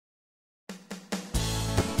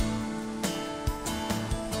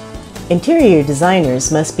Interior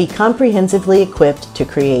designers must be comprehensively equipped to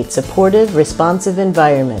create supportive, responsive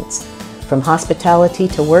environments. From hospitality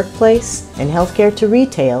to workplace and healthcare to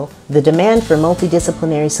retail, the demand for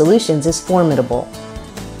multidisciplinary solutions is formidable.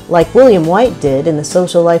 Like William White did in The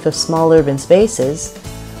Social Life of Small Urban Spaces,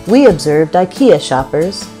 we observed Ikea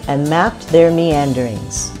shoppers and mapped their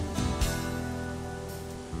meanderings.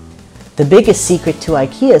 The biggest secret to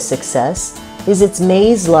Ikea's success is its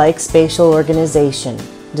maze-like spatial organization,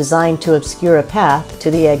 designed to obscure a path to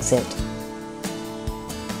the exit.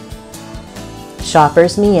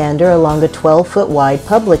 Shoppers meander along a 12-foot wide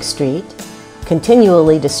public street,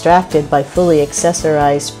 continually distracted by fully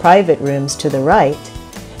accessorized private rooms to the right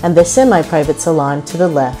and the semi-private salon to the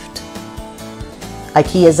left.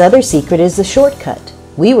 Ikea's other secret is the shortcut.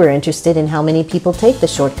 We were interested in how many people take the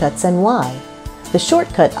shortcuts and why. The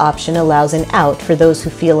shortcut option allows an out for those who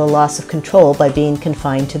feel a loss of control by being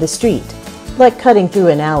confined to the street, like cutting through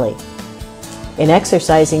an alley. In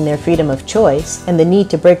exercising their freedom of choice and the need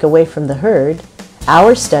to break away from the herd,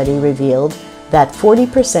 our study revealed that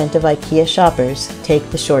 40% of Ikea shoppers take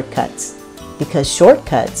the shortcuts, because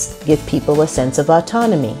shortcuts give people a sense of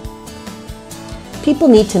autonomy. People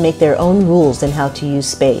need to make their own rules in how to use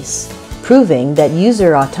space, proving that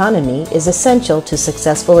user autonomy is essential to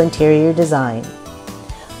successful interior design.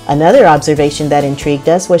 Another observation that intrigued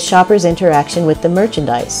us was shoppers' interaction with the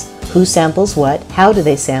merchandise. Who samples what, how do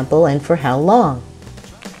they sample, and for how long?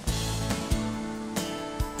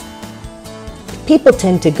 People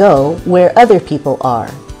tend to go where other people are.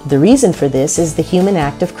 The reason for this is the human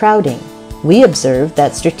act of crowding. We observed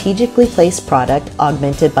that strategically placed product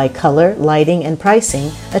augmented by color, lighting, and pricing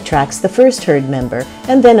attracts the first herd member,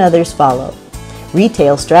 and then others follow.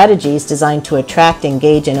 Retail strategies designed to attract,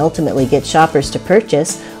 engage, and ultimately get shoppers to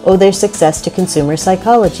purchase owe their success to consumer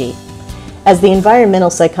psychology. As the environmental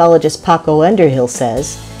psychologist Paco Underhill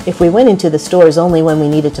says, if we went into the stores only when we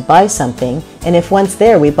needed to buy something, and if once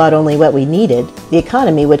there we bought only what we needed, the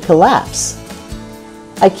economy would collapse.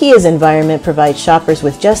 Ikea's environment provides shoppers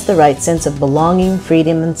with just the right sense of belonging,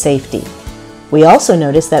 freedom, and safety. We also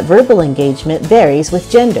notice that verbal engagement varies with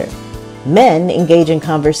gender. Men engage in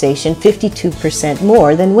conversation 52%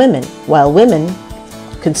 more than women, while women,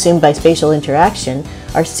 consumed by spatial interaction,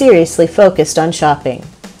 are seriously focused on shopping.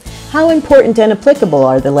 How important and applicable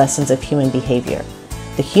are the lessons of human behavior?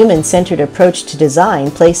 The human-centered approach to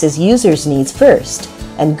design places users' needs first,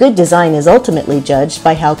 and good design is ultimately judged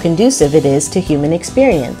by how conducive it is to human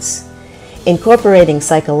experience. Incorporating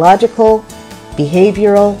psychological,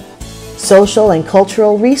 behavioral, social, and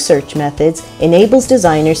cultural research methods enables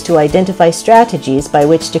designers to identify strategies by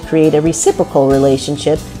which to create a reciprocal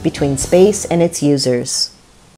relationship between space and its users.